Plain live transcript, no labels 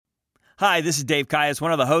Hi, this is Dave Caius,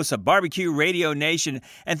 one of the hosts of BBQ Radio Nation,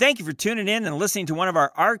 and thank you for tuning in and listening to one of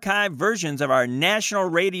our archived versions of our national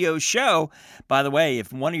radio show. By the way,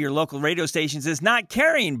 if one of your local radio stations is not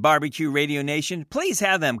carrying BBQ Radio Nation, please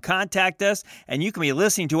have them contact us, and you can be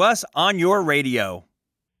listening to us on your radio.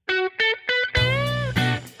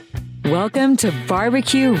 Welcome to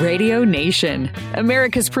BBQ Radio Nation,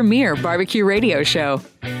 America's premier barbecue radio show.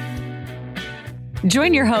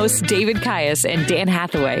 Join your hosts, David Caius and Dan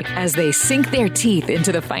Hathaway, as they sink their teeth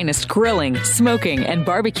into the finest grilling, smoking, and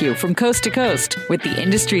barbecue from coast to coast with the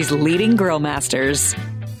industry's leading grill masters.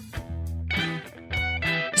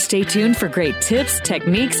 Stay tuned for great tips,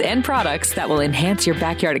 techniques, and products that will enhance your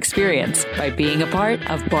backyard experience by being a part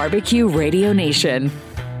of BBQ Radio Nation.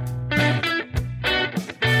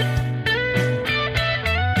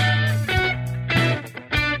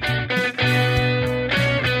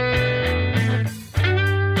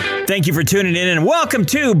 Thank you for tuning in and welcome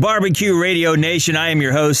to BBQ Radio Nation. I am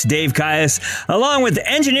your host, Dave Caius, along with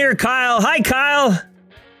engineer Kyle. Hi, Kyle.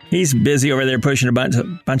 He's busy over there pushing a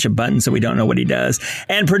bunch of buttons, so we don't know what he does.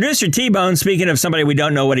 And producer T-Bone, speaking of somebody we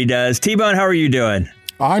don't know what he does. T-Bone, how are you doing?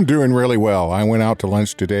 I'm doing really well. I went out to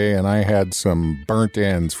lunch today, and I had some burnt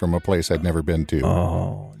ends from a place I'd never been to.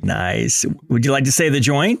 Oh, nice. Would you like to say the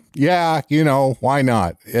joint? Yeah, you know, why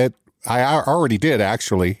not? I already did,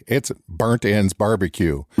 actually. It's Burnt Ends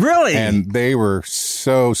Barbecue. Really? And they were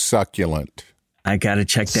so succulent. I got to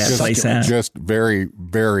check that place out. Just very,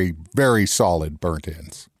 very, very solid burnt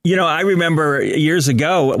ends. You know, I remember years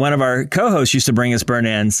ago, one of our co-hosts used to bring us burnt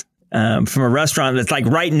ends from a restaurant that's like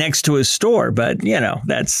right next to his store. But, you know,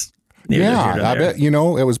 that's... I bet, you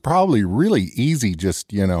know, it was probably really easy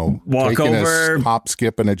just, you know, walk over, a hop,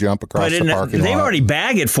 skip, and a jump across the parking lot. They've already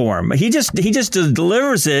bagged it for him. He just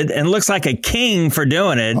delivers it and looks like a king for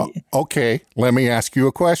doing it. Okay, let me ask you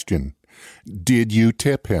a question. Did you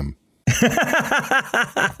tip him?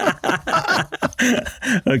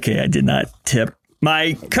 Okay, I did not tip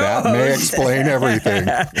my co-host. That may explain everything.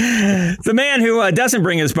 The man who doesn't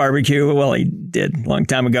bring us barbecue, well, he did a long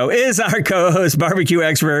time ago, is our co-host, barbecue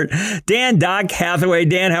expert, Dan Doc Hathaway.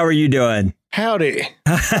 Dan, how are you doing? Howdy.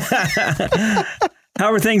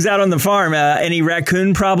 How are things out on the farm? Any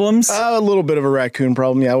raccoon problems? A little bit of a raccoon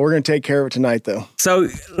problem. Yeah, we're going to take care of it tonight, though. So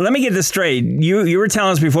let me get this straight. You were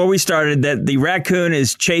telling us before we started that the raccoon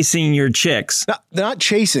is chasing your chicks. They're not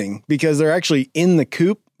chasing because they're actually in the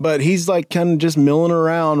coop. But he's like kind of just milling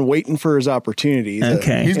around, waiting for his opportunity.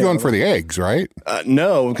 Okay. He's going for the eggs, right?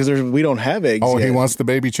 No, because we don't have eggs yet. He wants the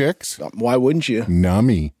baby chicks? Why wouldn't you?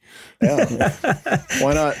 Nummy. Yeah.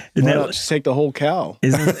 Why not? Why not just take the whole cow?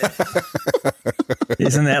 Isn't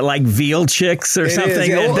that like veal chicks or something?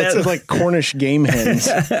 It's like Cornish game hens.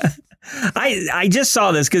 I just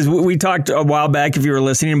saw this because we talked a while back, if you were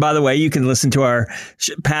listening. And by the way, you can listen to our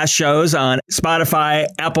past shows on Spotify,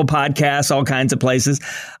 Apple Podcasts, all kinds of places.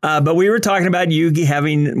 But we were talking about you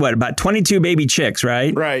having, about 22 baby chicks,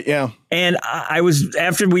 right? Right, yeah. And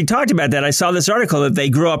after we talked about that, I saw this article that they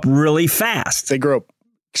grow up really fast. They grow up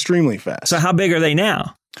extremely fast. So how big are they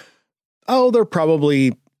now? Oh, they're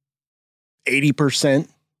probably 80%.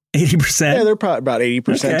 80%? Yeah, they're probably about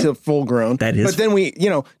 80% to full grown. That is. But then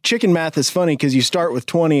chicken math is funny because you start with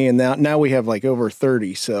 20 and now we have like over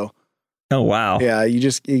 30. So. Oh, wow. Yeah,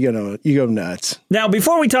 you go nuts. Now,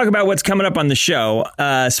 before we talk about what's coming up on the show,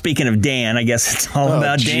 speaking of Dan, I guess it's all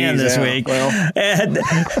about Dan this week. Well. And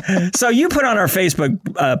so you put on our Facebook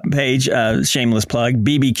page, shameless plug,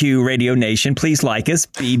 BBQ Radio Nation. Please like us,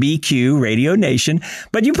 BBQ Radio Nation.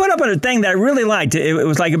 But you put up a thing that I really liked. It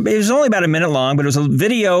was only about a minute long, but it was a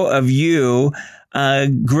video of you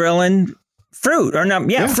grilling fruit.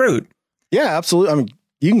 Fruit. Yeah, absolutely. I mean,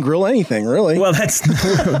 you can grill anything, really. Well,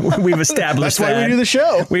 we've established that's why we do the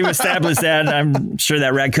show. We've established that. I'm sure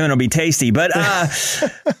that raccoon will be tasty. But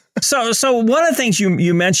so one of the things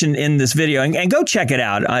you mentioned in this video, and go check it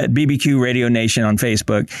out, BBQ Radio Nation on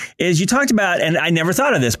Facebook, is you talked about, and I never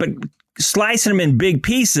thought of this, but slicing them in big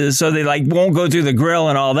pieces so they won't go through the grill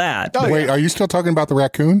and all that. Oh, wait, are you still talking about the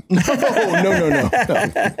raccoon? No.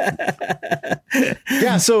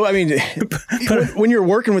 Yeah, so I mean, when you're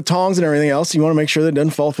working with tongs and everything else, you want to make sure that it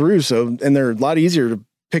doesn't fall through. So, and they're a lot easier to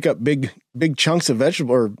pick up big chunks of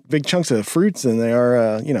vegetable or big chunks of fruits than they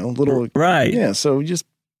are, little. Right. Yeah. So just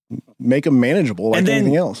make them manageable like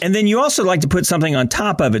anything else. And then you also like to put something on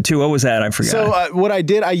top of it too. What was that? I forgot. So what I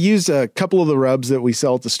did, I used a couple of the rubs that we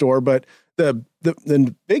sell at the store, but the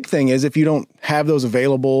big thing is if you don't have those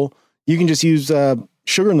available, you can just use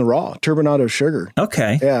sugar in the raw, turbinado sugar.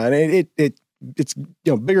 Okay. Yeah. And it's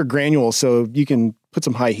bigger granules. So you can put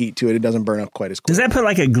some high heat to it. It doesn't burn up quite as quick. Does that put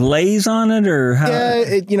like a glaze on it or how?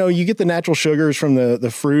 Yeah, you get the natural sugars from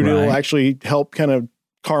the fruit. Right. It'll actually help kind of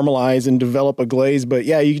caramelize and develop a glaze, but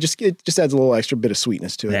yeah, it just adds a little extra bit of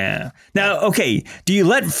sweetness to it. Yeah. Now, okay, do you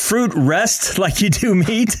let fruit rest like you do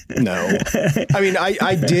meat? No. I mean,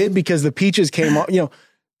 I did because the peaches came off,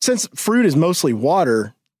 since fruit is mostly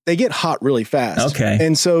water, they get hot really fast. Okay.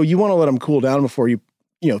 And so you want to let them cool down before you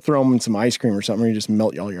throw them in some ice cream or something, or you just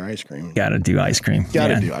melt all your ice cream. Got to do ice cream. Do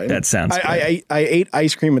ice cream. That sounds good. I ate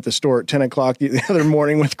ice cream at the store at 10 o'clock the other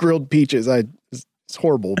morning with grilled peaches. It's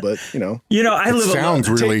horrible, but I live sounds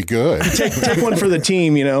really good. Take one for the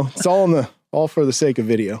team. It's all for the sake of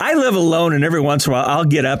video. I live alone, and every once in a while I'll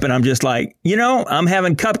get up and I'm just like, I'm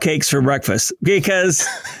having cupcakes for breakfast because,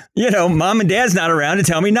 mom and dad's not around to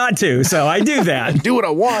tell me not to. So I do that. Do what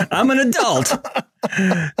I want. I'm an adult.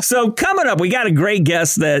 So coming up, we got a great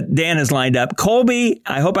guest that Dan has lined up. Colby,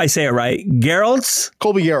 I hope I say it right. Garrelts.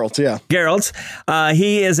 Colby Garrelts, yeah. Garrelts.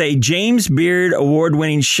 He is a James Beard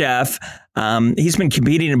award-winning chef. He's been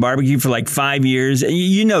competing in barbecue for like 5 years.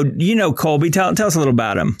 You know Colby. Tell us a little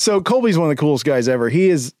about him. So Colby's one of the coolest guys ever. He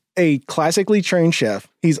is a classically trained chef.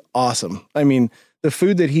 He's awesome. I mean, the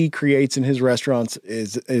food that he creates in his restaurants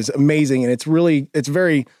is amazing, and it's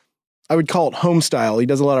very, I would call it home style. He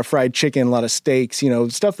does a lot of fried chicken, a lot of steaks,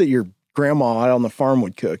 stuff that your grandma out on the farm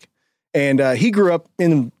would cook. And he grew up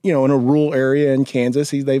in a rural area in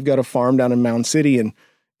Kansas. They've got a farm down in Mound City,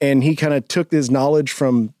 and he kind of took his knowledge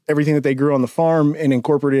from everything that they grew on the farm and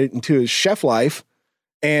incorporated it into his chef life.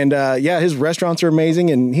 And his restaurants are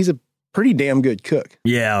amazing, and he's a pretty damn good cook.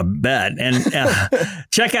 Yeah, bet. And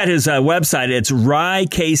check out his website. It's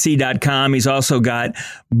rykc.com. He's also got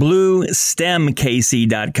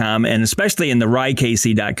bluestemkc.com, and especially in the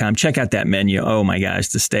rykc.com. Check out that menu. Oh my gosh,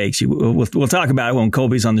 the steaks. We'll talk about it when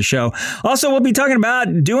Colby's on the show. Also, we'll be talking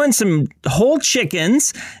about doing some whole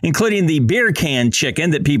chickens, including the beer can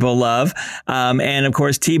chicken that people love. And of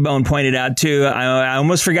course, T-Bone pointed out too. I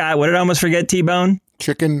almost forgot. What did I almost forget, T-Bone?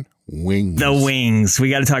 Chicken wings. The wings. We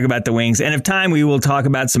got to talk about the wings. And if time, we will talk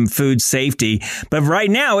about some food safety. But right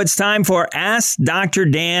now, it's time for Ask Dr.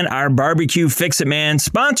 Dan, our barbecue Fix-It Man,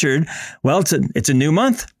 sponsored. Well, it's a new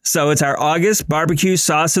month. So it's our August barbecue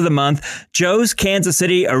sauce of the month, Joe's Kansas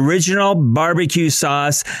City Original Barbecue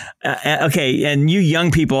Sauce. Okay, and you young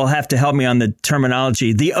people have to help me on the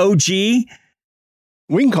terminology. The OG?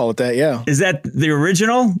 We can call it that, yeah. Is that the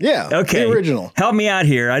original? Yeah, okay. The original. Help me out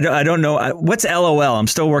here. I don't know. What's LOL? I'm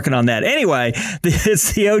still working on that. Anyway,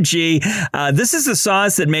 it's the OG. This is the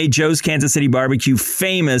sauce that made Joe's Kansas City Barbecue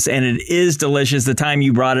famous, and it is delicious. The time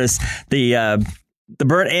you brought us the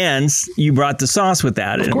burnt ends, you brought the sauce with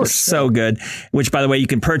that. Of course. It was so good, which, by the way, you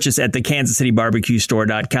can purchase at the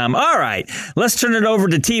kansascitybarbecuestore.com. All right, let's turn it over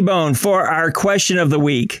to T-Bone for our question of the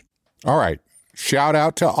week. All right. Shout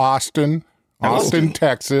out to Austin,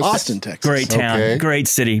 Texas. Austin, Texas. Great town. Okay. Great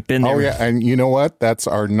city. Been there. Oh, yeah. And you know what? That's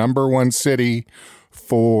our number one city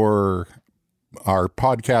for our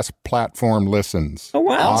podcast platform listens. Oh,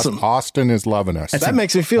 wow. Awesome. Austin is loving us. That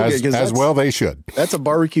makes me feel good. As well they should. That's a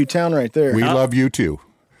barbecue town right there. We love you, too.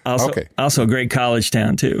 Also a great college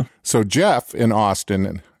town, too. So Jeff in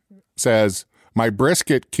Austin says, my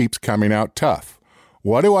brisket keeps coming out tough.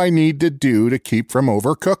 What do I need to do to keep from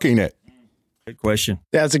overcooking it? Good question.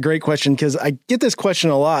 That's a great question because I get this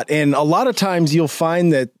question a lot. And a lot of times you'll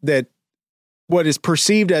find that what is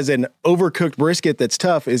perceived as an overcooked brisket that's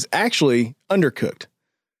tough is actually undercooked.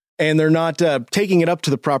 And they're not taking it up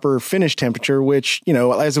to the proper finish temperature, which,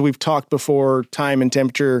 as we've talked before, time and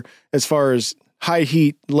temperature as far as high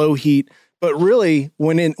heat, low heat. But really,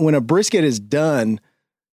 when a brisket is done,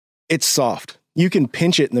 it's soft. You can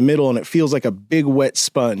pinch it in the middle and it feels like a big wet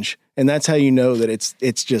sponge. And that's how you know that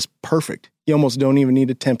it's just perfect. You almost don't even need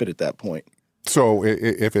to temp it at that point. So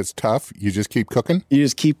if it's tough, you just keep cooking? You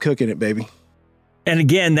just keep cooking it, baby. And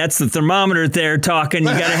again, that's the thermometer there talking. You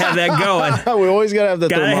got to have that going. We always got to have the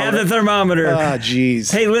thermometer. Got to have the thermometer. Ah,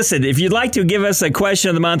 geez. Hey, listen, if you'd like to give us a question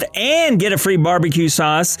of the month and get a free barbecue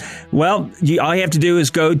sauce, well, all you have to do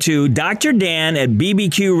is go to Dr. Dan at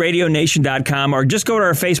bbqradionation.com or just go to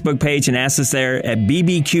our Facebook page and ask us there at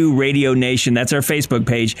BBQ Radio Nation. That's our Facebook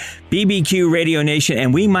page, BBQ Radio Nation,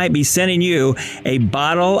 and we might be sending you a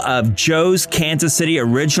bottle of Joe's Kansas City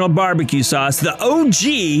Original Barbecue Sauce, the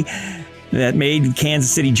OG, that made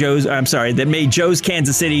Joe's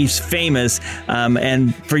Kansas City famous.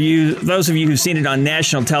 And for you, those of you who've seen it on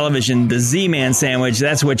national television, the Z-Man sandwich,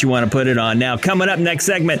 that's what you want to put it on. Now, coming up next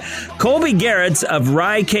segment, Colby Garrelts of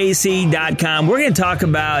rykc.com. We're going to talk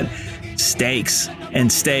about steaks and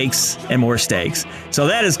more steaks. So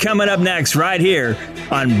that is coming up next right here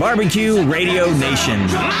on Barbecue Radio Nation.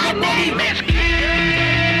 My name is Ken.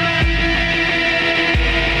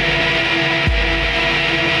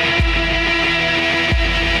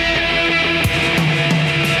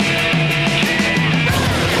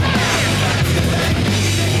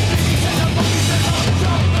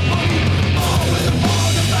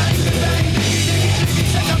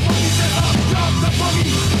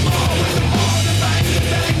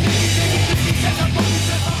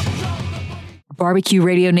 BBQ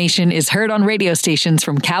Radio Nation is heard on radio stations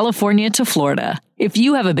from California to Florida. If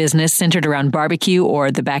you have a business centered around barbecue or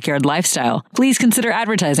the backyard lifestyle, please consider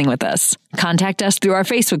advertising with us. Contact us through our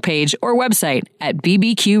Facebook page or website at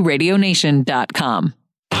bbqradionation.com.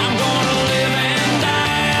 I'm gonna live and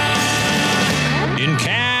die in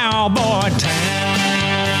cowboy town.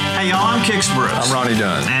 Hey y'all, I'm Kix Brooks. I'm Ronnie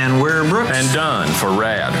Dunn. And we're Brooks. And Dunn for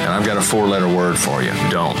rad. And I've got a 4-letter word for you.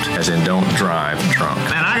 Don't. As in don't drive drunk.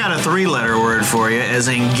 And I got a 3-letter word for you, as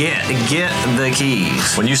in get the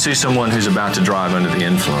keys. When you see someone who's about to drive under the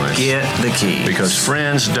influence, get the keys. Because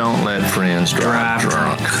friends don't let friends drive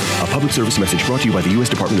drunk. A public service message brought to you by the U.S.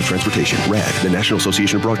 Department of Transportation, RAD, the National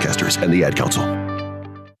Association of Broadcasters, and the Ad Council.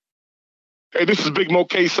 Hey, this is Big Mo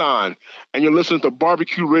K-San, and you're listening to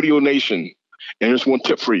Barbecue Radio Nation. And here's one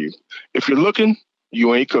tip for you. If you're looking,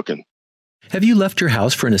 you ain't cooking. Have you left your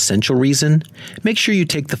house for an essential reason? Make sure you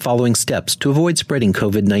take the following steps to avoid spreading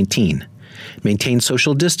COVID-19. Maintain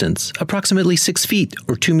social distance, approximately 6 feet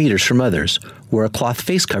or 2 meters from others. Wear a cloth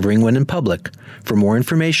face covering when in public. For more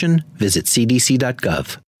information, visit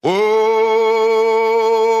cdc.gov. Oh,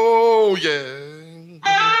 yeah.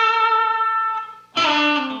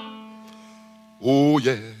 Oh,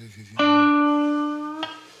 yeah.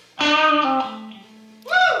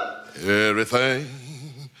 Everything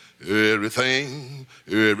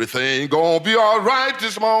gonna be all right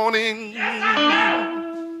this morning.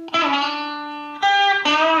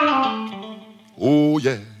 Oh,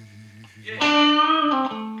 yeah.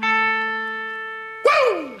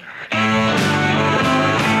 Woo!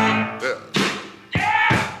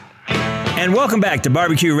 And welcome back to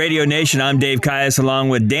Barbecue Radio Nation. I'm Dave Caius along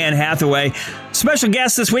with Dan Hathaway. Special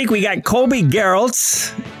guest this week, we got Colby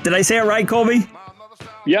Garrelts. Did I say it right, Colby?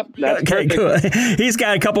 Yep, that's okay, perfect. Cool. He's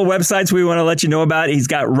got a couple websites we want to let you know about. He's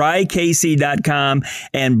got rykc.com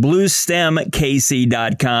and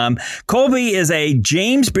bluestemkc.com. Colby is a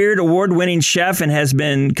James Beard award-winning chef and has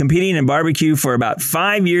been competing in barbecue for about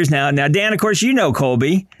 5 years now. Now, Dan, of course, you know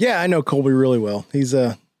Colby. Yeah, I know Colby really well. He's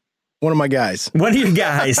one of my guys. One of your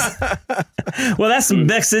guys. Well, that's the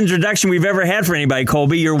best introduction we've ever had for anybody,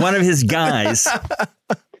 Colby. You're one of his guys.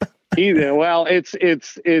 Well, it's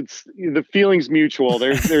the feeling's mutual.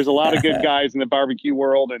 There's a lot of good guys in the barbecue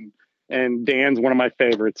world, and Dan's one of my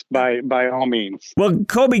favorites by all means. Well,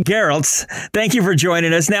 Colby Garrelts, thank you for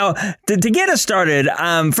joining us. Now, to get us started,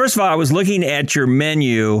 first of all, I was looking at your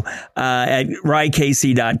menu at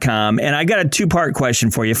rykc.com, and I got a 2-part question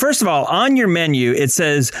for you. First of all, on your menu, it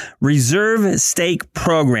says Reserve Steak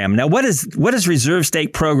Program. Now, what does Reserve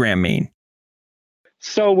Steak Program mean?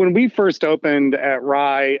 So when we first opened at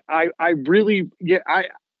Rye, I had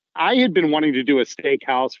been wanting to do a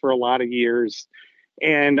steakhouse for a lot of years.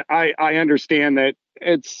 And I understand that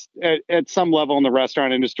it's at some level in the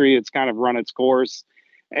restaurant industry, it's kind of run its course.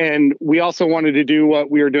 And we also wanted to do what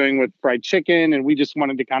we were doing with fried chicken. And we just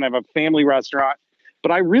wanted to kind of have a family restaurant.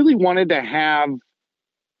 But I really wanted to have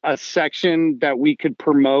a section that we could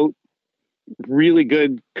promote really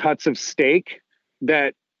good cuts of steak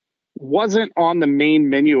that wasn't on the main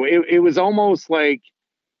menu. It was almost like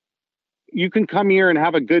you can come here and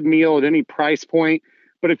have a good meal at any price point,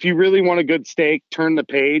 but if you really want a good steak, turn the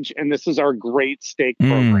page, and this is our great steak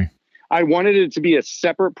program. I wanted it to be a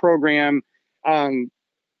separate program.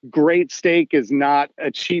 Great steak is not a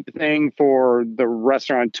cheap thing for the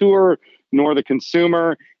restaurateur nor the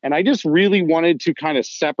consumer, and I just really wanted to kind of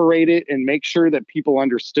separate it and make sure that people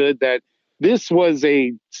understood that this was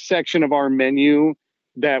a section of our menu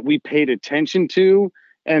that we paid attention to,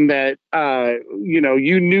 and that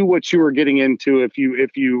you knew what you were getting into if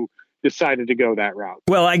you decided to go that route.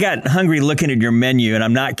 Well, I got hungry looking at your menu, and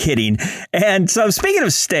I'm not kidding. And so, speaking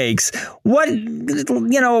of steaks,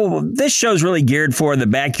 this show's really geared for the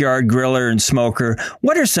backyard griller and smoker.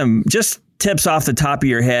 What are some just tips off the top of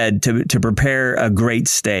your head to prepare a great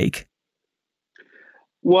steak?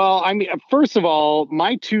 Well, I mean, first of all,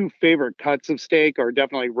 my 2 favorite cuts of steak are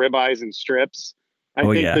definitely ribeyes and strips. I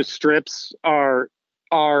think the strips are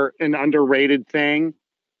an underrated thing.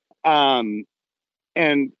 And,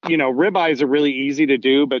 ribeyes are really easy to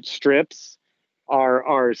do, but strips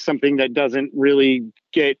are something that doesn't really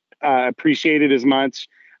get appreciated as much.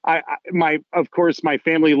 Of course, my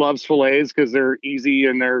family loves fillets because they're easy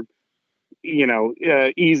and they're,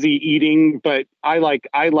 easy eating, but I like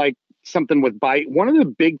something with bite. One of the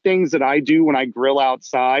big things that I do when I grill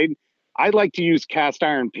outside, I like to use cast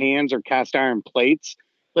iron pans or cast iron plates.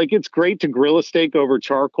 Like, it's great to grill a steak over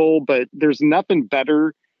charcoal, but there's nothing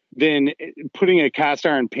better than putting a cast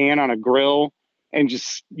iron pan on a grill and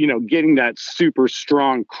just, getting that super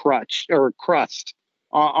strong crust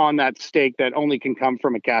on that steak that only can come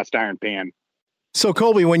from a cast iron pan. So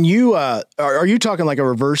Colby, when you are you talking like a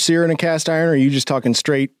reverse sear in a cast iron, or are you just talking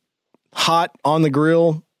straight hot on the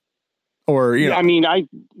grill? Or I mean,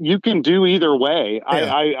 you can do either way.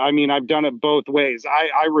 Yeah. I mean, I've done it both ways.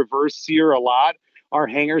 I reverse sear a lot. Our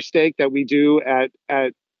hanger steak that we do at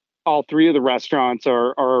all three of the restaurants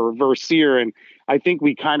are a reverse sear, and I think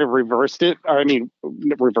we kind of reversed it. I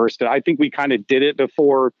think we kind of did it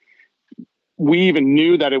before we even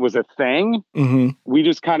knew that it was a thing. Mm-hmm. We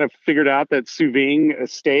just kind of figured out that sous vide a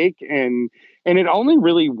steak, and it only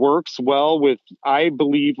really works well with, I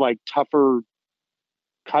believe, like tougher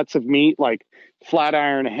cuts of meat, like flat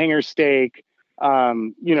iron, hanger steak,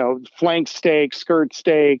 flank steak, skirt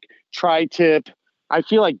steak, tri-tip. I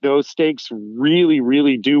feel like those steaks really,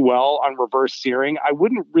 really do well on reverse searing. I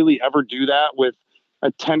wouldn't really ever do that with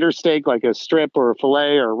a tender steak, like a strip or a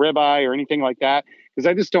fillet or a ribeye or anything like that, because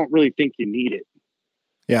I just don't really think you need it.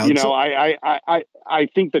 Yeah. I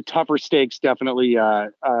think the tougher steaks definitely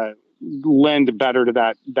lend better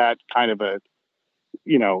to that kind of a,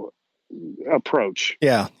 approach.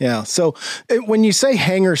 Yeah. Yeah. So when you say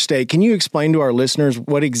hanger steak, can you explain to our listeners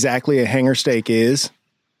what exactly a hanger steak is?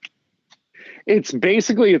 It's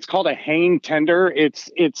called a hanging tender. It's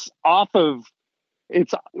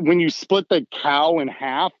when you split the cow in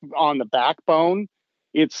half on the backbone,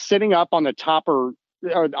 it's sitting up on the top or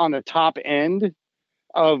on the top end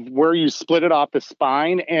of where you split it off the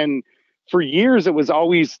spine. And for years it was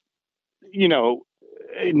always,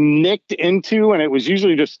 nicked into, and it was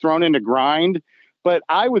usually just thrown into grind. But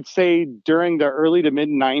I would say during the early to mid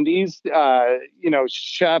 90s,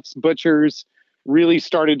 chefs, butchers really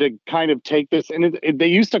started to kind of take this, and they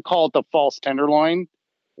used to call it the false tenderloin,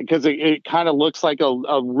 because it kind of looks like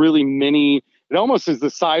a really mini. It almost is the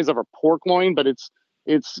size of a pork loin, but it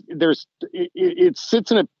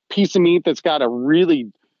sits in a piece of meat that's got a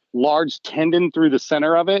really large tendon through the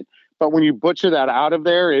center of it. But when you butcher that out of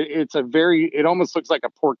there, it almost looks like a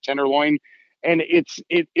pork tenderloin, and it's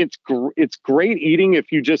great eating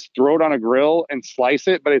if you just throw it on a grill and slice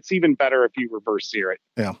it. But it's even better if you reverse sear it.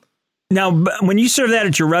 Yeah. Now, when you serve that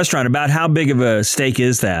at your restaurant, about how big of a steak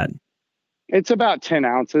is that? It's about 10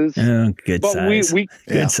 ounces. Oh, good but size.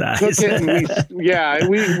 Good size. Cook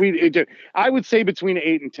it, I would say between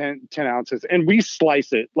 8 and 10 ounces, and we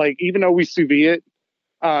slice it. Like, even though we sous vide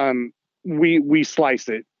it, we slice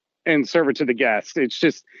it and serve it to the guests. It's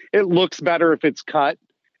just, it looks better if it's cut.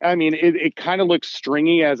 I mean, it kind of looks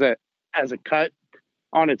stringy as a cut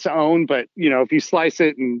on its own, but if you slice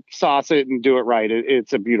it and sauce it and do it right,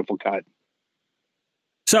 it's a beautiful cut.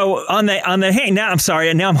 So on the hang, now I'm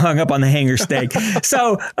sorry, now I'm hung up on the hanger steak.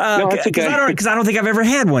 So because I don't think I've ever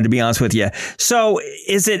had one, to be honest with you. So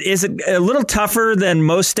is it a little tougher than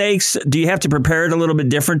most steaks? Do you have to prepare it a little bit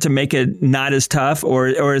different to make it not as tough, or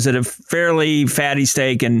is it a fairly fatty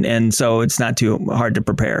steak and so it's not too hard to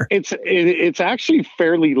prepare? It's actually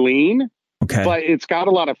fairly lean, okay, but it's got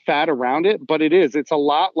a lot of fat around it. But it's a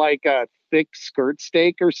lot like a thick skirt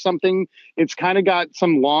steak or something. It's kind of got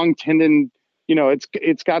some long tendon.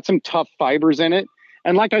 It's got some tough fibers in it.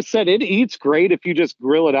 And like I said, it eats great if you just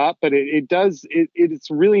grill it up, but it's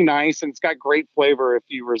really nice, and it's got great flavor if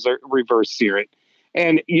you reverse sear it.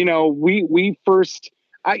 And,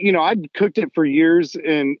 I'd cooked it for years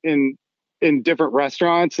in different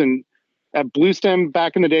restaurants, and at Blue Stem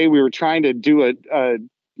back in the day, we were trying to do a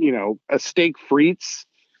steak frites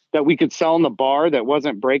that we could sell in the bar that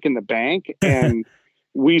wasn't breaking the bank. And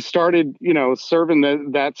we started,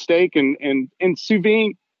 serving that steak and sous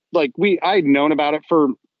vide. Like I'd known about it for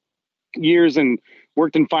years and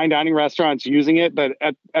worked in fine dining restaurants using it. But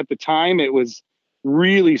at the time it was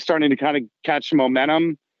really starting to kind of catch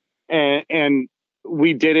momentum, and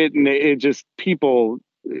we did it. And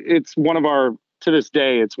it's one of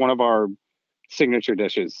our signature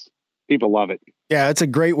dishes. People love it. Yeah, it's a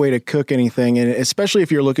great way to cook anything, and especially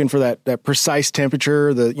if you're looking for that precise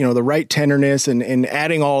temperature, the right tenderness, and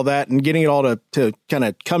adding all of that and getting it all to kind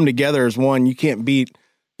of come together as one. You can't beat,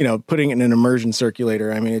 putting it in an immersion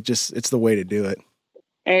circulator. I mean, it's the way to do it.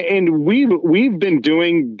 And we've been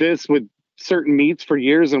doing this with certain meats for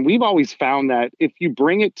years, and we've always found that if you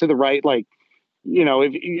bring it to the right,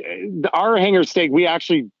 our hanger steak, we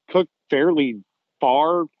actually cook fairly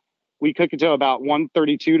far. We cook it to about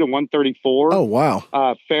 132 to 134. Oh,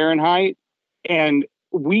 wow. Fahrenheit. And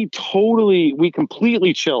we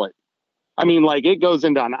completely chill it. I mean, like, it goes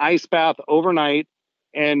into an ice bath overnight,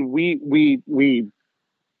 and we wait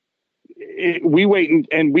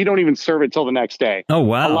and we don't even serve it till the next day. Oh,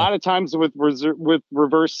 wow. A lot of times with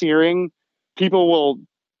reverse searing, people will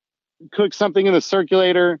cook something in the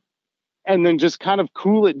circulator, and then just kind of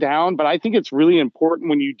cool it down. But I think it's really important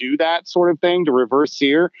when you do that sort of thing to reverse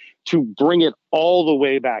sear to bring it all the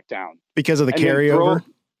way back down. Because of the carryover?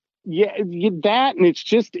 That, and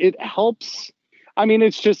it helps. I mean,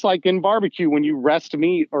 it's just like in barbecue when you rest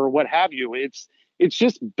meat or what have you. It's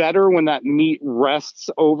just better when that meat rests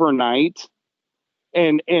overnight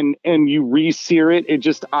and you re-sear it.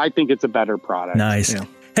 I think it's a better product. Nice. Yeah.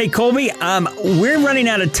 Hey, Colby, we're running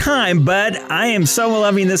out of time, but I am so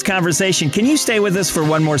loving this conversation. Can you stay with us for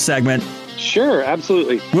one more segment? Sure,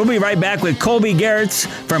 absolutely. We'll be right back with Colby Garrelts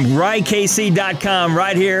from RyeKC.com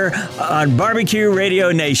right here on Barbecue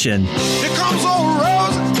Radio Nation. Here comes old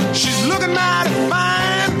Rose, she's looking mighty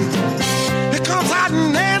fine. Here comes Hot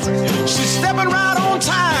Nancy, she's stepping right on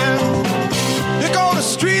time. Here go the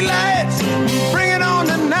street lights, bring it on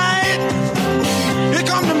tonight. Here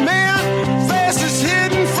come the man, faces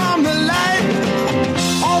hidden from the light.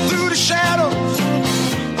 All through the shadows,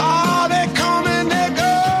 they come and they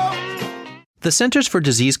go. The Centers for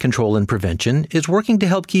Disease Control and Prevention is working to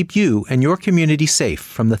help keep you and your community safe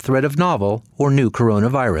from the threat of novel or new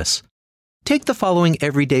coronavirus. Take the following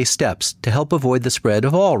everyday steps to help avoid the spread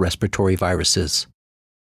of all respiratory viruses.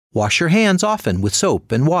 Wash your hands often with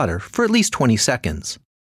soap and water for at least 20 seconds.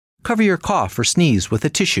 Cover your cough or sneeze with a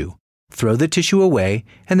tissue. Throw the tissue away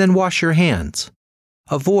and then wash your hands.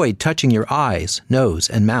 Avoid touching your eyes, nose,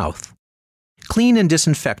 and mouth. Clean and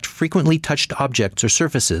disinfect frequently touched objects or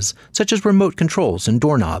surfaces, such as remote controls and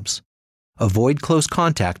doorknobs. Avoid close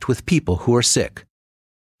contact with people who are sick.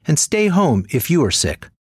 And stay home if you are sick.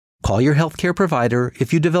 Call your healthcare provider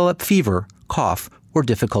if you develop fever, cough, or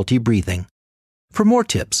difficulty breathing. For more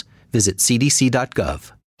tips, visit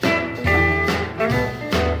cdc.gov.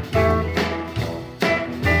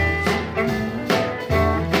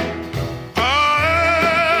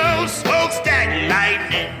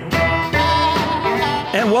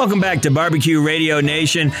 And welcome back to Barbecue Radio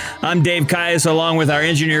Nation. I'm Dave Caius, along with our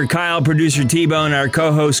engineer Kyle, producer T-Bone, our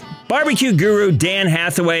co-host barbecue guru Dan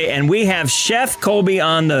Hathaway, and we have Chef Colby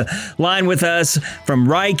on the line with us from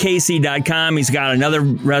RyeKC.com. He's got another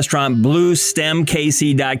restaurant,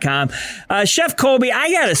 BlueStemKC.com. Chef Colby,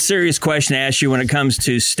 I got a serious question to ask you when it comes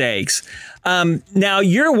to steaks. Now,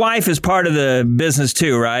 your wife is part of the business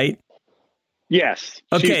too, right? Yes.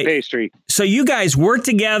 Okay. She's pastry. So you guys work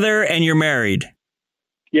together and you're married?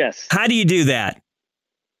 Yes. How do you do that?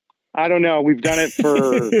 I don't know. We've done it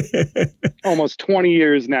for almost 20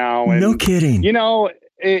 years now. And, no kidding. You know,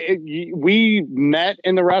 we met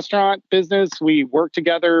in the restaurant business. We worked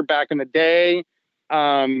together back in the day.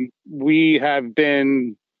 We have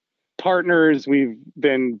been partners. We've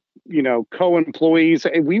been, co-employees.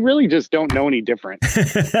 We really just don't know any different.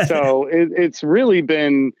 So it's really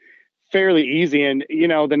been fairly easy. And,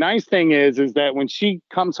 the nice thing is that when she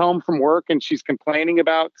comes home from work and she's complaining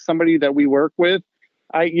about somebody that we work with,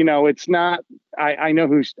 I know what she's talking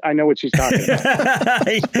about.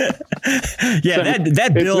 Yeah, so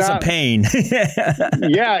that bill's a pain.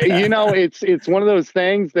 Yeah. It's one of those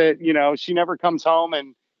things that, she never comes home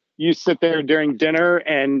and you sit there during dinner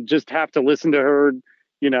and just have to listen to her,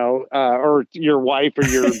 or your wife or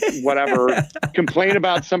your whatever complain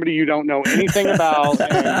about somebody you don't know anything about.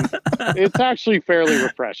 And it's actually fairly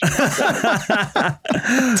refreshing.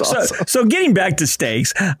 So getting back to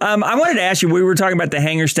steaks, I wanted to ask you, we were talking about the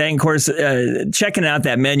hanger steak. Of course, checking out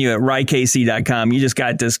that menu at RyeKC.com, you just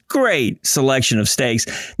got this great selection of steaks.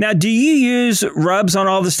 Now, do you use rubs on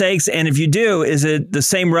all the steaks? And if you do, is it the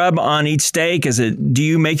same rub on each steak? Do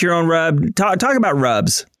you make your own rub? Talk about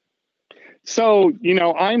rubs. So,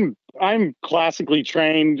 I'm classically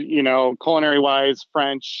trained, culinary wise,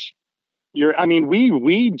 French.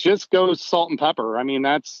 We just go salt and pepper.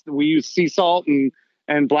 We use sea salt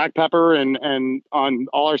and black pepper and on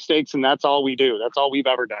all our steaks, and that's all we do. That's all we've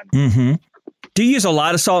ever done. Mm-hmm. Do you use a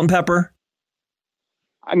lot of salt and pepper?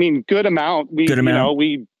 Good amount.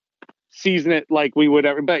 We season it like we would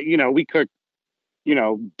ever, but we cook,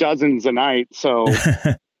 dozens a night. So.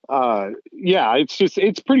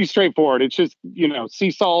 It's pretty straightforward. It's just,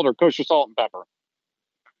 sea salt or kosher salt and pepper.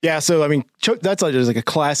 Yeah. So, that's like a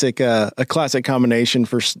classic combination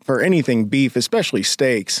for anything beef, especially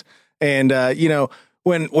steaks. And,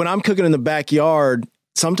 when I'm cooking in the backyard,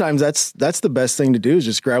 sometimes that's the best thing to do is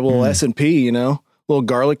just grab a little S&P, a little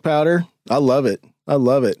garlic powder. I love it.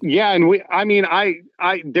 Yeah. And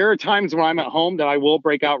there are times when I'm at home that I will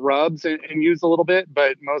break out rubs and use a little bit,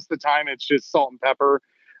 but most of the time it's just salt and pepper.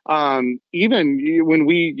 Even when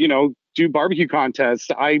we, do barbecue contests,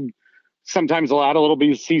 I sometimes will add a little bit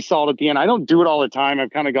of sea salt at the end. I don't do it all the time. I've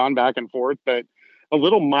kind of gone back and forth, but a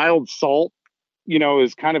little mild salt,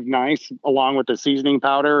 is kind of nice along with the seasoning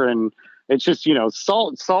powder. And it's just,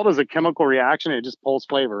 salt is a chemical reaction. It just pulls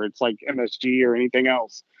flavor. It's like MSG or anything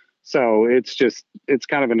else. So it's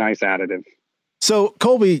kind of a nice additive. So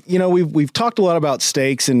Colby, we've talked a lot about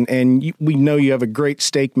steaks and we know you have a great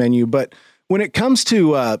steak menu, but when it comes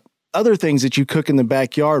to other things that you cook in the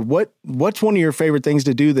backyard, what's one of your favorite things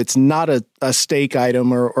to do that's not a steak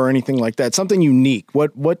item or anything like that? Something unique.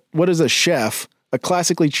 What does a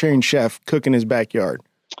classically trained chef cook in his backyard?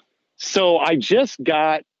 So I just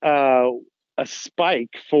got a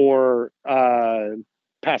spike for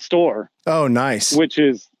Pastor. Oh, nice. Which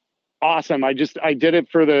is awesome. I did it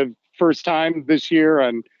for the first time this year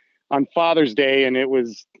on Father's Day, and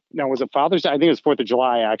was it Father's Day? I think it was 4th of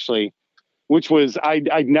July actually, which was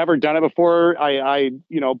I'd never done it before. I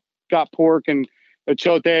got pork and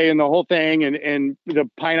achote and the whole thing and the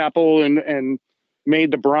pineapple and made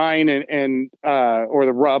the brine and or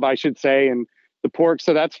the rub, I should say, and the pork.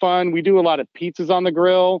 So that's fun. We do a lot of pizzas on the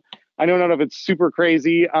grill. I know none of it's super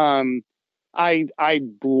crazy. I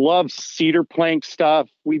love cedar plank stuff.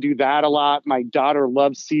 We do that a lot. My daughter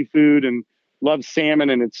loves seafood and loves salmon,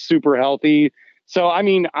 and it's super healthy. So, I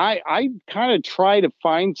mean, I kind of try to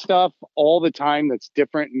find stuff all the time that's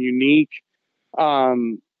different and unique,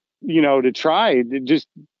 to try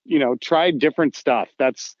different stuff.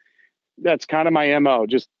 That's kind of my MO.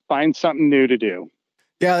 Just find something new to do.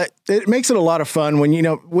 Yeah, it makes it a lot of fun when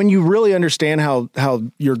you really understand how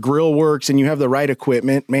your grill works and you have the right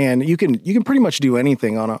equipment. Man, you can pretty much do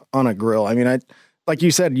anything on a grill. I mean, like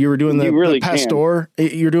you said, you were doing the Pastor.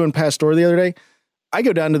 You're doing Pastor the other day. I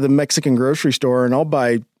go down to the Mexican grocery store and I'll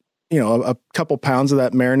buy, a couple pounds of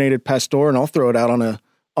that marinated Pastor and I'll throw it out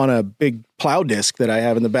on a big plow disc that I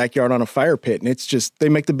have in the backyard on a fire pit. And it's just, they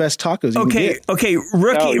make the best tacos you can get. Okay.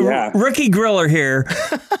 Rookie griller here.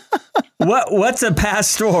 What's a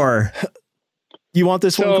Pastor? You want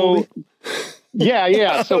this one, Colby?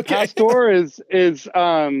 Yeah. So Okay. Pastor is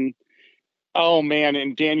oh man,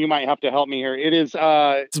 and Dan, you might have to help me here. It is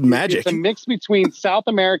it's magic. It's a mix between South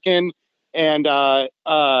American and I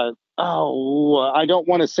don't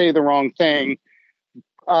want to say the wrong thing.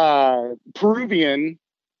 Peruvian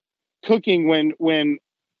cooking when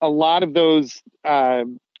a lot of those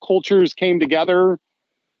cultures came together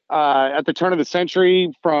at the turn of the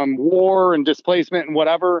century from war and displacement and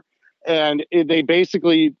whatever. And they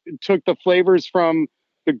basically took the flavors from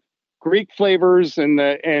the Greek flavors and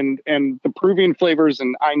the Peruvian flavors.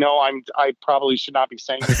 And I know I probably should not be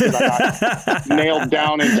saying this because I'm not nailed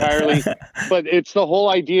down entirely, but it's the whole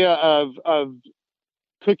idea of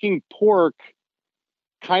cooking pork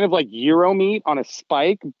kind of like gyro meat on a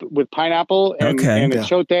spike with pineapple and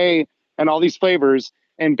achote and all these flavors.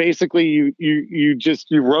 And basically you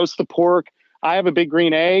roast the pork. I have a big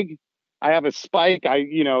green egg. I have a spike.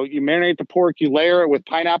 You marinate the pork, you layer it with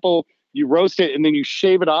pineapple, you roast it, and then you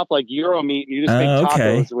shave it off like gyro meat. And you just make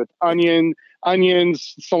tacos with onions,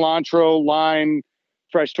 cilantro, lime,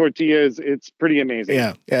 fresh tortillas. It's pretty amazing.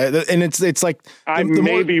 Yeah. And it's like I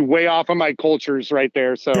may be way off of my cultures right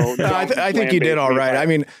there. So no, I think you did all right. I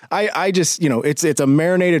mean, I just it's a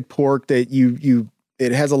marinated pork that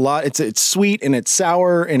it has a lot. It's sweet and it's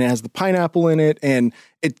sour and it has the pineapple in it, and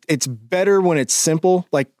it's better when it's simple.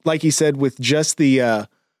 Like you said, with just the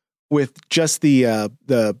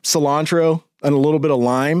cilantro and a little bit of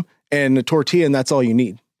lime and the tortilla, and that's all you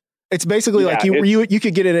need. It's basically like you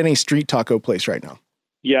could get it at any street taco place right now.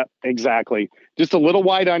 Yeah, exactly. Just a little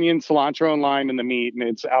white onion, cilantro, and lime in the meat, and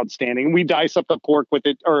it's outstanding. We dice up the pork with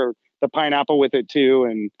it, or the pineapple with it too,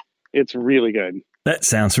 and it's really good. That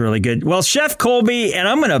sounds really good. Well, Chef Colby, and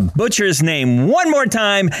I'm going to butcher his name one more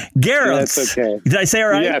time, Garrelts. That's okay. Did I say it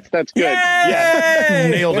right? Yes, that's good. Yay!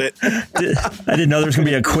 Yes. Nailed it. I didn't know there was going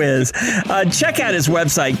to be a quiz. Check out his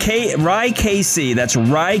website, RyeKC. That's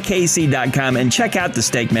RyeKC.com, and check out the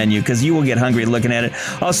steak menu because you will get hungry looking at it.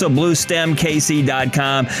 Also,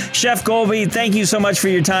 BlueStemKC.com. Chef Colby, thank you so much for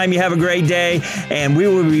your time. You have a great day, and we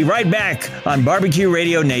will be right back on Barbecue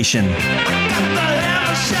Radio Nation.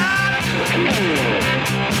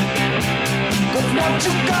 What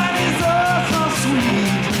you got is all so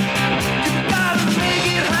sweet. You gotta make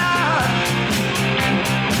it hot.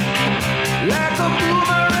 Like a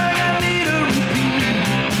boomerang, I need a repeat.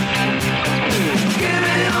 Give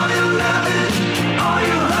me all your loving, all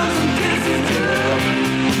your hugs and kisses too.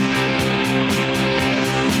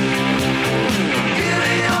 Give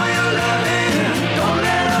me all your loving, don't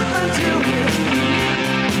let up until we.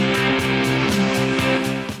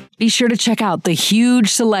 Be sure to check out the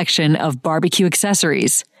huge selection of barbecue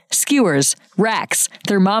accessories, skewers, racks,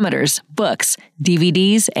 thermometers, books,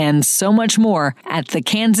 DVDs, and so much more at the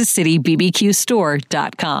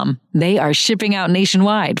KansasCityBBQStore.com. They are shipping out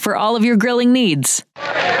nationwide for all of your grilling needs.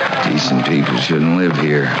 Decent people shouldn't live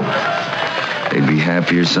here. They'd be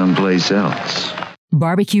happier someplace else.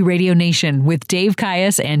 Barbecue Radio Nation with Dave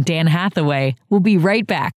Caius and Dan Hathaway. We'll be right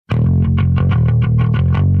back.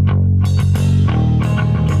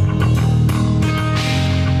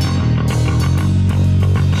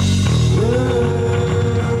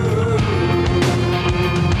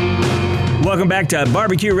 Welcome back to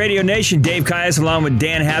Barbecue Radio Nation. Dave Caius along with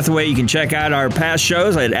Dan Hathaway. You can check out our past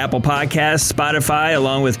shows at Apple Podcasts, Spotify,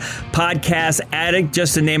 along with Podcast Addict,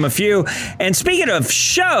 just to name a few. And speaking of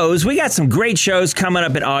shows, we got some great shows coming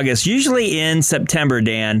up in August, usually in September,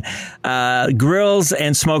 Dan. Grills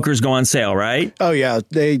and smokers go on sale, right? Oh, yeah.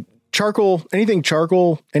 Anything charcoal,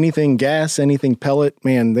 anything gas, anything pellet,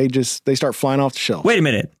 man, they start flying off the shelf. Wait a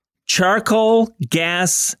minute. Charcoal,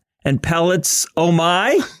 gas, and pellets, oh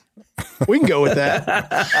my? We can go with that.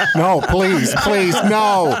 No, please,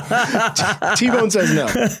 no. T-Bone says no.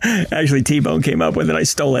 Actually, T-Bone came up with it. I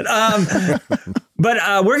stole it.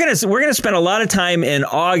 But we're gonna spend a lot of time in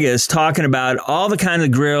August talking about all the kind of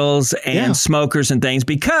grills and smokers and things,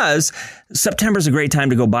 because September's a great time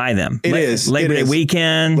to go buy them. It is. Labor Day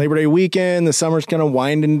weekend. The summer's kind of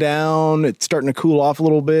winding down. It's starting to cool off a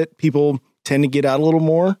little bit. People tend to get out a little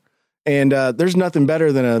more. And there's nothing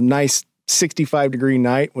better than a nice 65-degree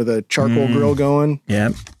night with a charcoal grill going.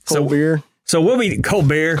 Yeah. Cold beer. So we'll be cold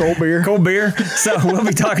beer. So we'll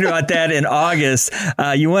be talking about that in August.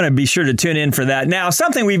 You want to be sure to tune in for that. Now,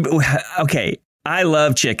 I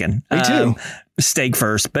love chicken. Me too. Steak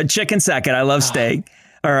first, but chicken second. I love steak.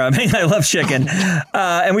 I love chicken.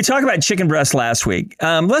 And we talked about chicken breast last week.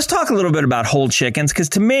 Let's talk a little bit about whole chickens, because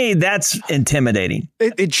to me, that's intimidating.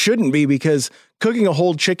 It shouldn't be, because cooking a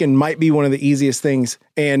whole chicken might be one of the easiest things.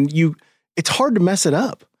 And it's hard to mess it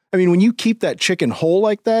up. I mean, when you keep that chicken whole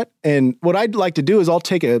like that, and what I'd like to do is I'll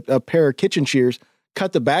take a pair of kitchen shears,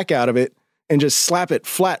 cut the back out of it, and just slap it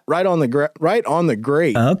flat right on the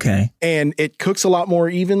grate. Okay. And it cooks a lot more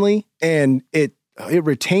evenly, and it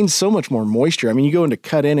retains so much more moisture. I mean, you go into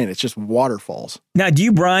cut in and it's just waterfalls. Now, do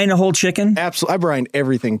you brine a whole chicken? Absolutely. I brine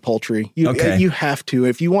everything poultry. You have to.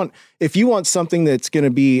 If you want something that's going to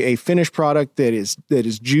be a finished product that is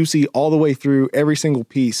juicy all the way through every single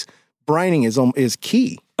piece, brining is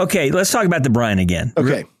key. Okay, let's talk about the brine again.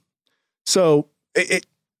 Okay. So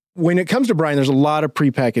when it comes to brine, there's a lot of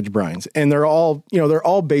prepackaged brines, and they're all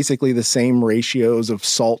basically the same ratios of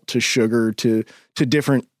salt to sugar to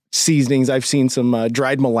different seasonings. I've seen some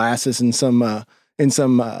dried molasses and some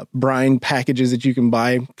brine packages that you can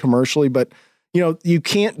buy commercially, but you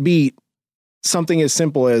can't beat something as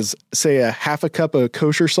simple as, say, a half a cup of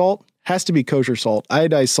kosher salt. Has to be kosher salt.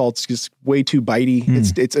 Iodized salt's just way too bitey.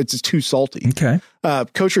 It's too salty. Okay.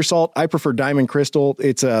 Kosher salt, I prefer Diamond Crystal.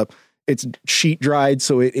 It's sheet dried,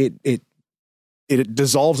 so it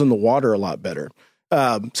dissolves in the water a lot better.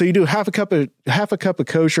 So you do half a cup of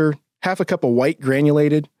kosher, half a cup of white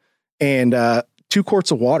granulated, and 2 quarts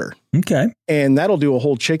of water. Okay. And that'll do a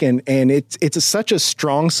whole chicken. And it's such a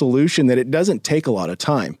strong solution that it doesn't take a lot of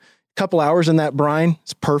time. A couple hours in that brine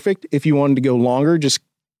is perfect. If you wanted to go longer, just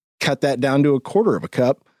cut that down to a quarter of a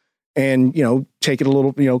cup and, take it a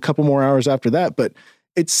little, a couple more hours after that. But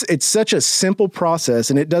it's such a simple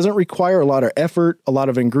process, and it doesn't require a lot of effort, a lot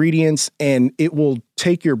of ingredients, and it will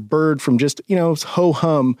take your bird from just,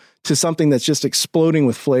 ho-hum to something that's just exploding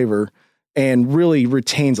with flavor and really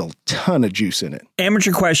retains a ton of juice in it.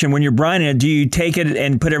 Amateur question. When you're brining it, do you take it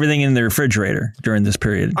and put everything in the refrigerator during this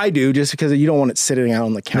period? I do, just because you don't want it sitting out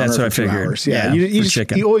on the counter for 2 hours. Yeah,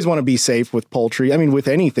 you always want to be safe with poultry. I mean, with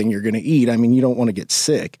anything you're going to eat, you don't want to get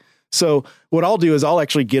sick. So what I'll do is I'll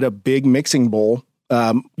actually get a big mixing bowl.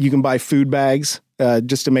 You can buy food bags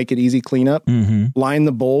just to make it easy cleanup. Mm-hmm. Line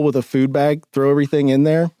the bowl with a food bag, throw everything in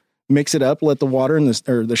there, mix it up, let the water and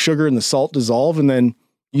the sugar and the salt dissolve, and then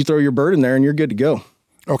you throw your bird in there and you're good to go.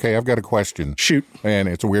 Okay, I've got a question. Shoot. And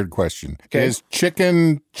it's a weird question. Okay. Is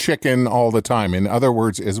chicken all the time? In other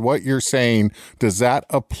words, is what you're saying, does that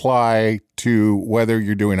apply to whether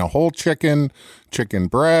you're doing a whole chicken, chicken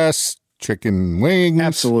breast, chicken wings?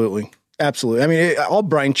 Absolutely. I mean, I'll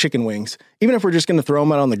brine chicken wings. Even if we're just going to throw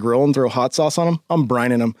them out on the grill and throw hot sauce on them, I'm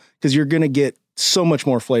brining them because you're going to get so much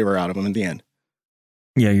more flavor out of them in the end.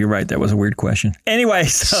 Yeah, you're right. That was a weird question. Anyway,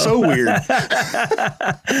 so weird. No,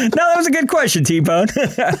 that was a good question, T-Bone.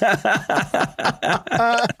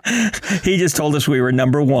 He just told us we were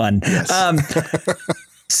number one. Yes.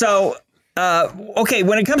 Okay,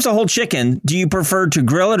 when it comes to whole chicken, do you prefer to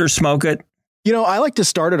grill it or smoke it? I like to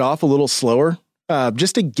start it off a little slower.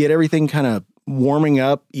 just to get everything kind of warming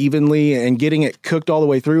up evenly and getting it cooked all the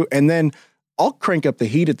way through. And then I'll crank up the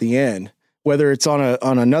heat at the end, whether it's on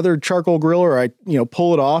another charcoal grill or I,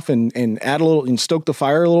 pull it off and add a little and stoke the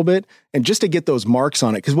fire a little bit, and just to get those marks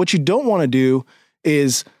on it. Because what you don't want to do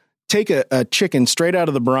is take a chicken straight out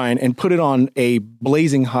of the brine and put it on a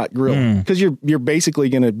blazing hot grill, because you're basically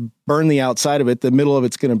going to burn the outside of it. The middle of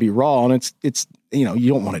it's going to be raw, and it's you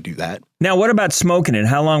don't want to do that. Now, what about smoking it?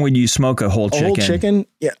 How long would you smoke a whole chicken? A whole chicken,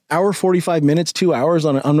 hour 45 minutes, 2 hours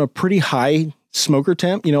on a pretty high smoker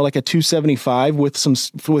temp, like a 275 with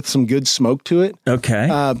some good smoke to it.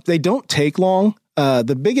 Okay. They don't take long.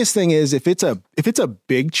 The biggest thing is if it's a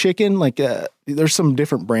big chicken, like there's some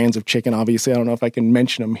different brands of chicken. Obviously, I don't know if I can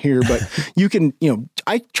mention them here, but you can,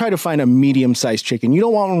 I try to find a medium-sized chicken. You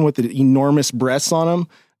don't want one with the enormous breasts on them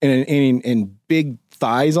and big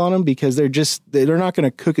thighs on them, because they're not going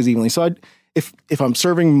to cook as evenly. So if I'm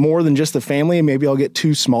serving more than just the family, maybe I'll get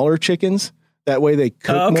 2 smaller chickens. That way they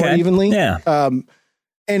cook more evenly. Yeah.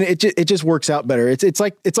 And it just works out better. It's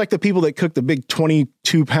like the people that cook the big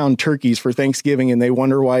 22-pound turkeys for Thanksgiving, and they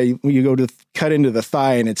wonder why you go to cut into the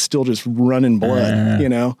thigh and it's still just running blood,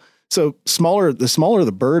 So the smaller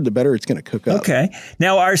the bird, the better it's going to cook up. Okay.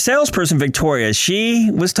 Now, our salesperson, Victoria, she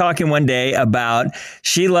was talking one day about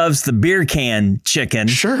she loves the beer can chicken,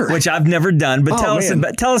 which I've never done. But tell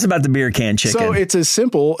us about the beer can chicken. So it's as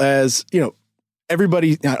simple as,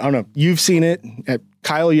 everybody, I don't know, you've seen it.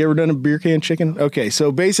 Kyle, you ever done a beer can chicken? Okay.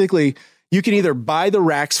 So basically, you can either buy the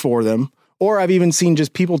racks for them, or I've even seen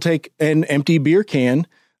just people take an empty beer can.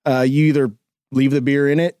 You either leave the beer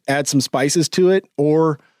in it, add some spices to it,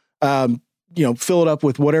 or fill it up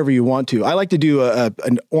with whatever you want to. I like to do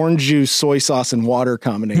an orange juice, soy sauce, and water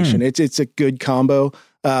combination. It's a good combo.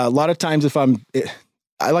 A lot of times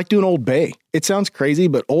I like doing Old Bay. It sounds crazy,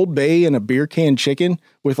 but Old Bay and a beer can chicken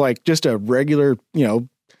with like just a regular,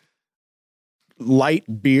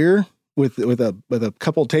 light beer with a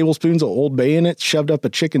couple of tablespoons of Old Bay in it, shoved up a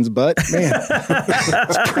chicken's butt. Man,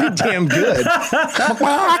 it's pretty damn good.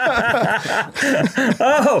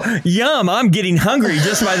 Oh, yum. I'm getting hungry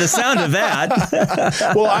just by the sound of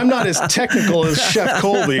that. Well, I'm not as technical as Chef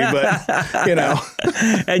Colby, but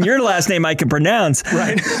And your last name I can pronounce.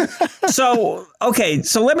 Right. So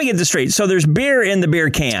let me get this straight. So there's beer in the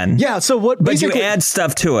beer can. Yeah. So but you add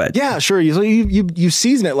stuff to it. Yeah, sure. You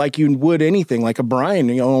season it like you would anything, like a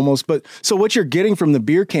brine, almost. But so what you're getting from the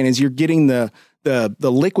beer can is you're getting the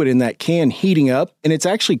liquid in that can heating up, and it's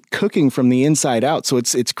actually cooking from the inside out. So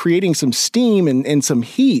it's creating some steam and some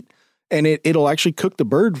heat, and it'll actually cook the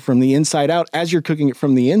bird from the inside out as you're cooking it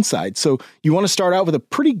from the inside. So you want to start out with a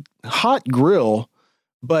pretty hot grill,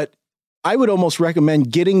 but I would almost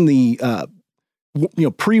recommend getting the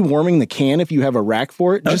pre-warming the can if you have a rack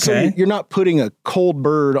for it, just so you're not putting a cold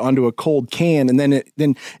bird onto a cold can, and then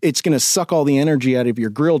it's going to suck all the energy out of your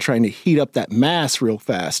grill trying to heat up that mass real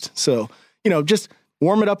fast. So, just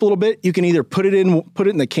warm it up a little bit. You can either put it in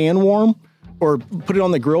the can warm, or put it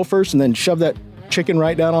on the grill first and then shove that chicken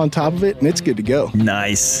right down on top of it, and it's good to go.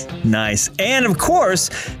 Nice. And of course,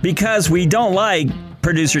 because we don't like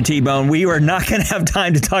Producer T-Bone, we are not going to have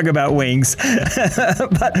time to talk about wings,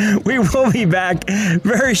 but we will be back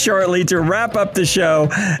very shortly to wrap up the show.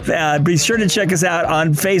 Be sure to check us out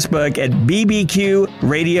on Facebook at BBQ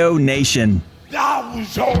Radio Nation. I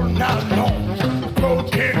was all night long,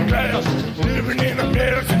 broken glass, living in a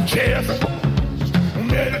medicine chest,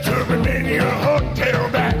 Mediterranean hotel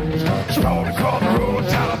back, sprawled across the road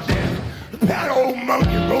top down. That old monkey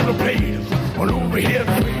rollerblades on overhead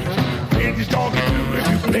waves. Just talking to if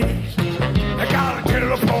you please. I got a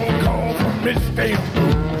telephone call from Miss Dale.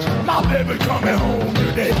 My baby coming home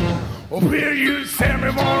today. Well, will you send me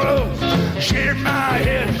one of those? Shave my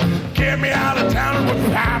head, get me out of town with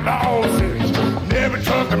 $5. Never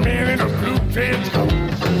took a minute of blue trench coat.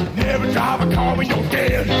 Never drive a car when you're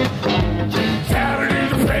dead.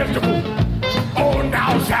 Saturday's a festival. Oh,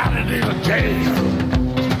 now Saturday's a jail.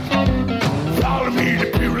 Follow me to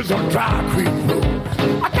Pewter's on Dry Creek Road.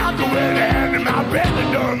 I got the wet hand in my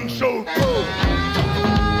belly done so cool.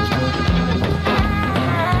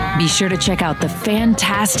 Be sure to check out the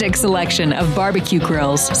fantastic selection of barbecue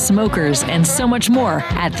grills, smokers, and so much more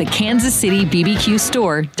at the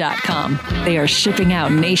KansasCityBBQStore.com. They are shipping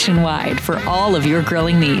out nationwide for all of your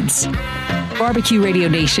grilling needs. Barbecue Radio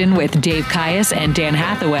Nation with Dave Caius and Dan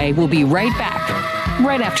Hathaway will be right back,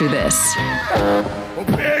 right after this. Well,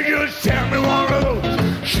 beg you, send me one of those.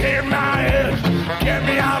 Shave my head, get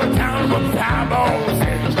me out of town with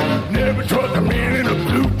 $5. Never took a minute of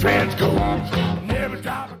blue trench coat. Never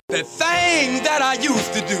dropped the things that I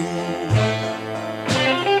used to do.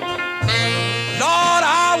 Lord,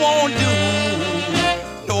 I won't do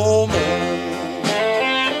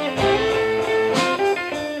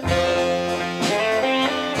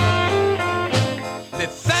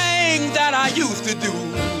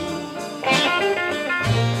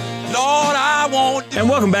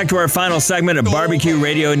Welcome back to our final segment of Barbecue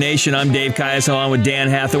Radio Nation. I'm Dave Kias, along with Dan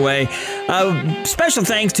Hathaway. Special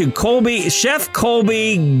thanks to Chef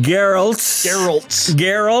Colby Garrelts,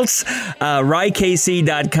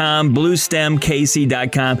 RyeKC.com,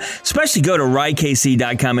 BlueStemKC.com. Especially go to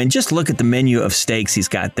RyeKC.com and just look at the menu of steaks he's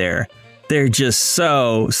got there. They're just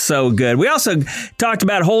so good. We also talked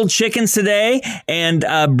about whole chickens today, and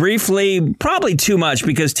briefly, probably too much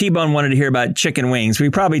because T-Bone wanted to hear about chicken wings. We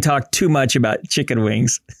probably talked too much about chicken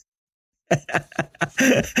wings.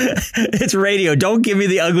 It's radio. Don't give me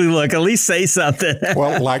the ugly look. At least say something.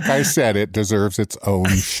 Well, like I said, it deserves its own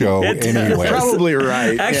show anyway. You're probably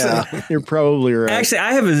right. Actually, you're probably right. Actually,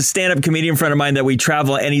 I have a stand-up comedian friend of mine that we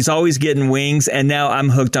travel, and he's always getting wings, and now I'm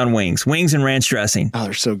hooked on wings. Wings and ranch dressing. Oh,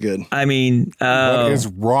 they're so good. I mean... what is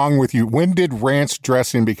wrong with you? When did ranch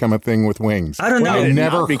dressing become a thing with wings? I don't know. I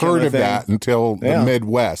never heard of that until the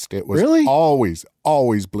Midwest. It was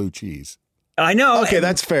always blue cheese. I know. Okay,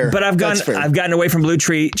 that's fair. But I've gotten away from blue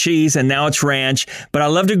cheese, and now it's ranch. But I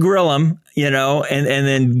love to grill them, and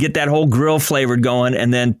then get that whole grill flavored going,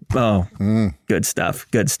 and then good stuff.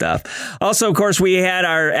 Also, of course, we had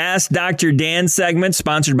our Ask Dr. Dan segment,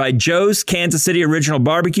 sponsored by Joe's Kansas City Original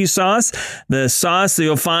Barbecue Sauce, the sauce that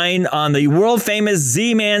you'll find on the world famous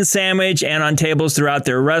Z-Man sandwich and on tables throughout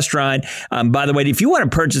their restaurant. By the way, if you want to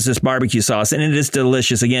purchase this barbecue sauce, and it is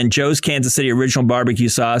delicious, again, Joe's Kansas City Original Barbecue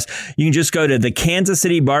Sauce, you can just go to the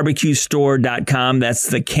KansasCityBarbecueStore.com. That's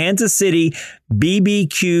the Kansas City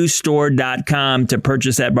BBQstore.com to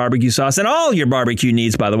purchase that barbecue sauce and all your barbecue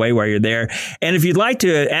needs, by the way, while you're there. And if you'd like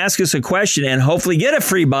to ask us a question and hopefully get a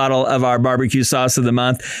free bottle of our barbecue sauce of the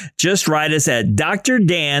month, just write us at Dr.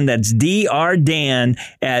 Dan, that's Dr. Dan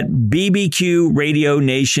at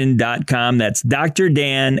bbqradionation.com. That's Dr.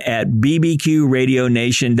 Dan at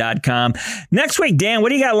bbqradionation.com. Next week, Dan, what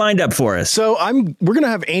do you got lined up for us? So we're going to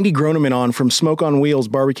have Andy Groneman on from Smoke on Wheels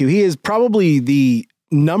Barbecue. He is probably the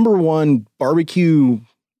 #1 barbecue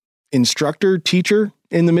instructor, teacher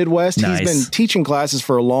in the Midwest. Nice. He's been teaching classes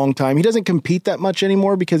for a long time. He doesn't compete that much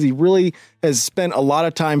anymore because he really has spent a lot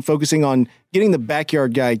of time focusing on getting the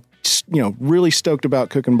backyard guy, really stoked about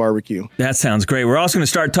cooking barbecue. That sounds great. We're also going to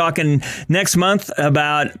start talking next month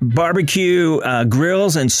about barbecue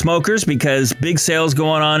grills and smokers because big sales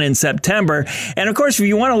going on in September. And of course, if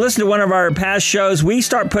you want to listen to one of our past shows, we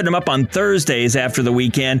start putting them up on Thursdays after the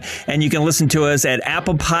weekend. And you can listen to us at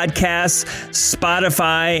Apple Podcasts,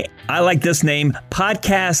 Spotify. I like this name,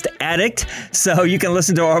 Podcast Addict. So you can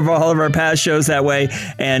listen to all of our past shows that way.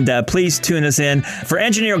 And please tune us in. For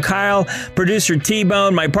engineer Kyle, producer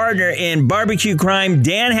T-Bone, my partner in barbecue crime,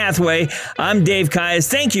 Dan Hathaway, I'm Dave Kias.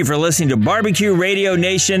 Thank you for listening to Barbecue Radio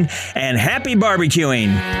Nation, and happy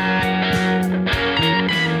barbecuing.